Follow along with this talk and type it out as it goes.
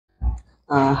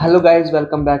Hello guys,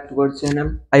 welcome back to our channel.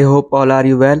 I hope all are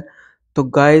you well. तो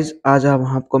guys, आज हम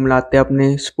आपको मिलाते हैं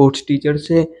अपने स्पोर्ट्स टीचर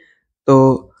से। तो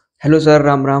हेलो सर,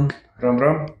 राम राम। राम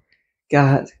राम। क्या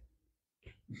हाल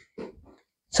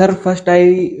sir? First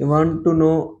I want to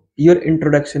know your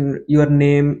introduction, your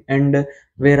name and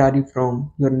where are you from,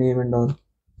 your name and all.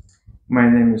 My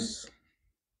name is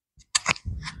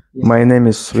My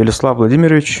name is Velislav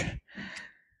Vladimirovich.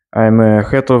 I'm a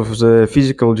head of the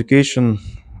physical education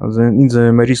in the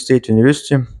Mari State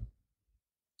University.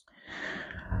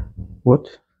 What?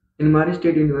 In Mari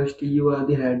State University, you are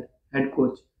the head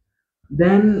coach.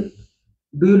 Then,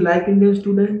 do you like Indian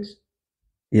students?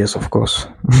 Yes, of course.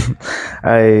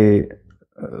 I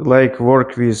like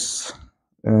work with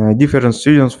different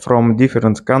students from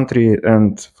different country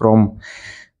and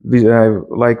I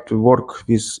like to work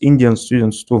with Indian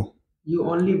students too. You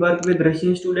only work with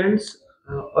Russian students,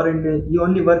 you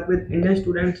only work with Indian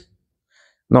students?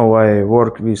 No, I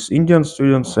work with Indian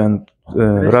students and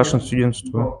Russian students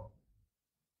too.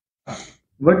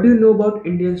 What do you know about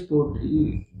Indian sport?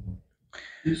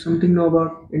 You something know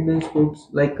about Indian sports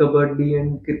like kabaddi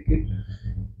and cricket?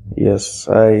 Yes,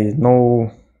 I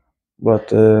know,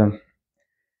 but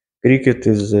cricket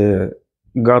is the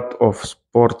god of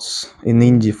sports in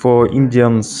India for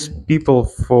Indians people,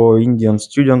 for Indian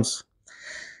students.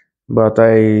 But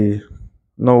I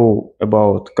know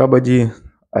about kabaddi.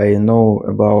 I know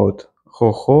about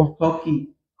ho-ho, Hockey.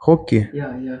 hockey,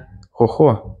 Yeah.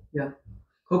 ho-ho, Yeah.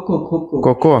 Kho.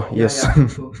 koko. Yeah, Yes,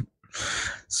 kho.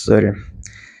 sorry.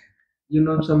 You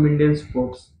know some Indian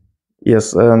sports.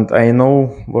 Yes, and I know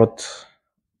what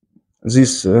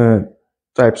these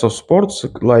types of sports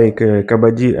like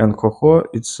kabaddi and ho-ho.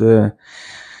 It's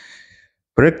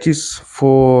practice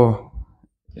for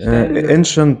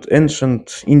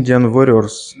ancient Indian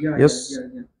warriors. Yeah. Yes.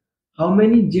 How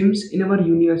many gyms in our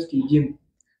university? Gym.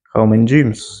 How many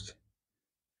gyms?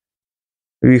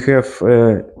 We have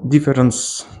different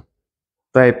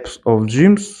types of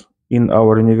gyms in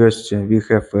our university. We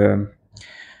have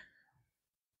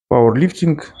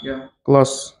powerlifting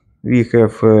class. We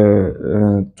have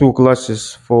two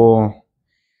classes for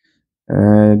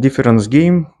different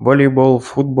game: volleyball,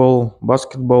 football,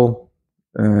 basketball,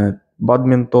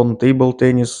 badminton, table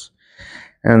tennis,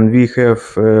 and we have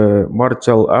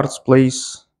martial arts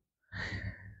place.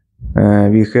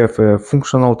 We have a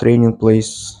functional training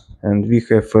place, and we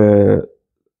have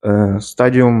a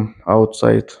stadium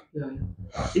outside.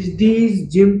 Is these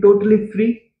gym totally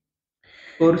free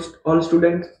for all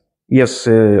students? Yes,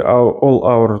 all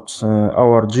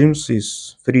our gyms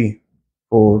is free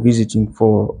for visiting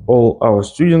for all our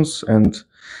students and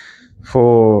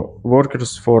for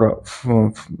workers for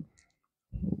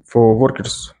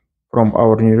workers from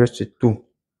our university too.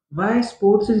 Why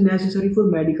sports is necessary for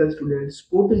medical students?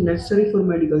 Sport is necessary for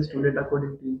medical student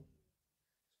according to you.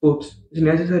 Sports is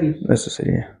necessary.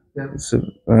 Necessary. Yeah. It's,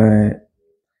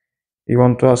 you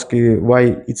want to ask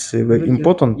why it's very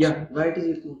important? Yeah. Why it is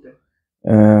important?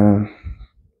 Uh,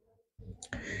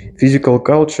 Physical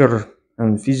culture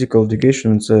and physical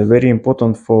education is very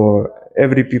important for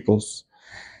every peoples,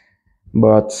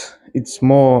 but it's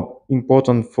more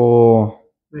important for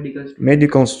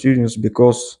medical students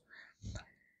because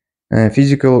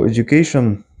physical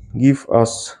education give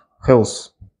us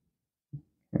health.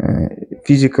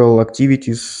 Physical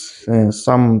activities,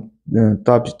 some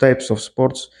types of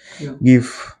sports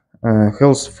give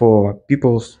health for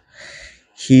people.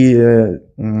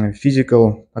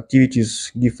 Physical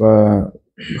activities give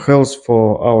health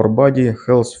for our body,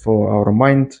 health for our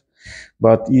mind.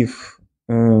 But if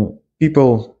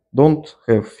people don't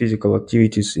have physical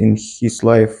activities in his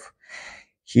life,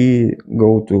 he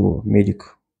go to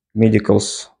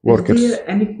medicals workers. Is there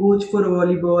any coach for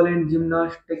volleyball and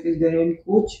gymnastics? Is there any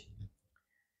coach?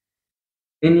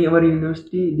 In our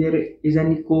university, there is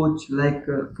any coach like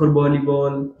for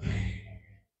volleyball?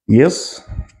 Yes,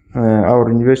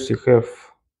 our university have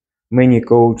many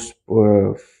coaches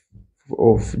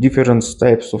of different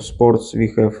types of sports.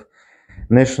 We have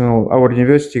our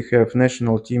university have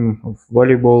national team of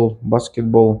volleyball,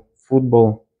 basketball,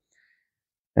 football,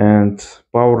 and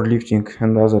powerlifting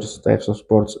and other types of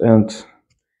sports. And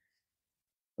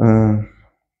uh,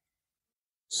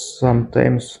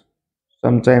 sometimes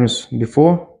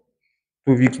before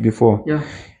 2 weeks before,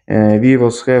 we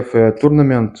will have a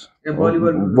tournament,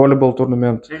 volleyball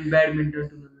tournament and badminton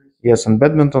tournament. Yes, and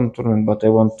badminton tournament. But I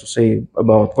want to say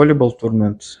about volleyball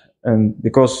tournament, and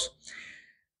because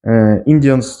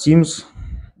Indian teams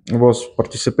was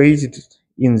participated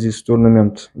in this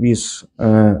tournament with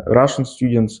Russian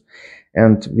students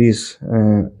and with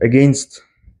against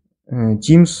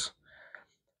teams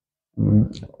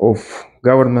of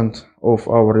government of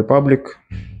our republic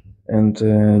and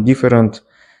different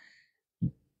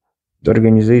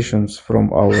organizations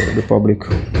from our republic.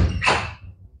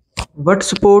 What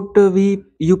sport we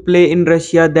you play in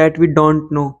Russia that we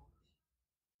don't know?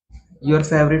 Your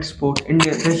favorite sport,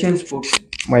 Indian Russian sport.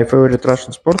 My favorite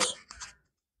Russian sports?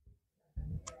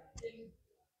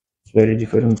 It's very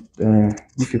different,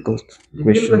 difficult Difficult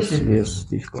questions. question. Yes,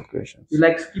 difficult questions. You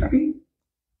like skipping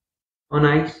on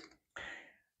ice?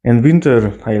 In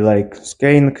winter, I like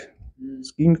skiing.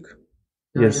 Skiing.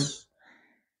 Yeah, Yes.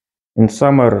 In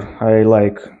summer, I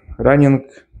like running,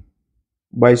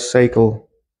 bicycle,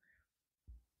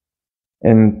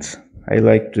 and I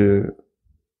like to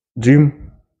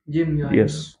gym. Gym, yeah.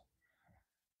 Yes.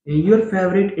 Your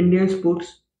favorite Indian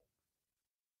sports?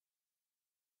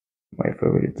 My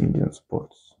favorite Indian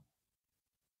sports.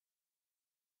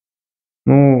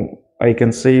 No, I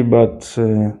can say, but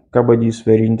kabaddi is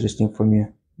very interesting for me,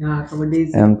 Yeah, kabaddi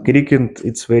is and cricket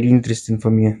it's very interesting for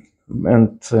me,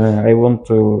 and I want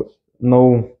to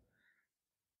know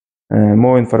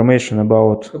more information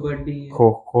about kabaddi. Kho.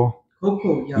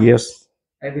 Kho, yeah. Yes,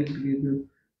 I will give you.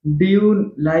 Do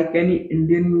you like any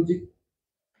Indian music?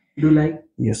 Do you like?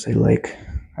 yes, I like.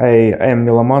 I am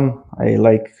meloman. I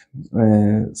like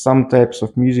some types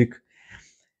of music,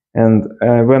 and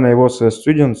when I was a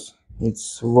student, it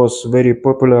was very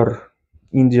popular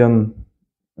Indian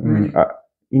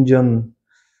Indian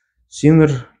singer,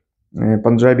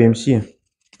 Punjabi MC.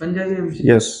 Punjabi MC.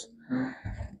 Yes,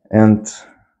 and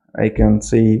I can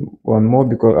say one more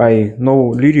because I know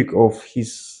lyric of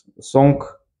his song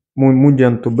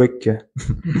Mundian Tubekke,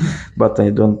 but I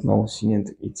don't know singing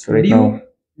it right now.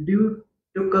 Do you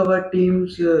took our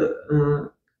teams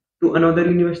to another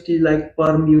university like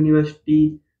Perm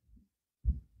University?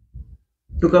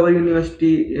 Took our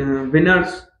university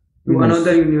winners to Winners.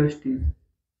 another university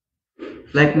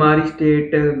like Mari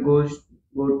State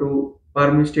go to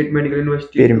Perm State Medical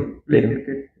University to play Perim.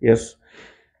 cricket. Yes.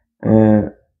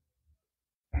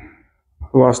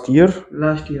 Last year,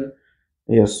 Last year.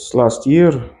 yes, last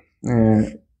year,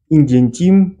 Indian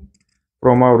team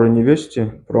from our university,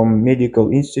 from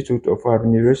medical institute of our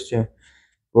university,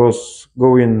 was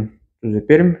going to the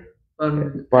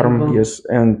Perm, yes,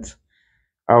 and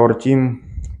our team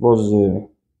was the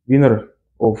winner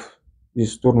of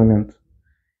this tournament,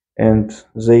 and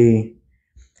they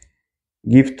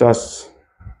gift us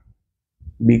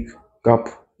big cup.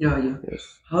 Yeah, yeah.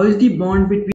 Yes. How is the bond between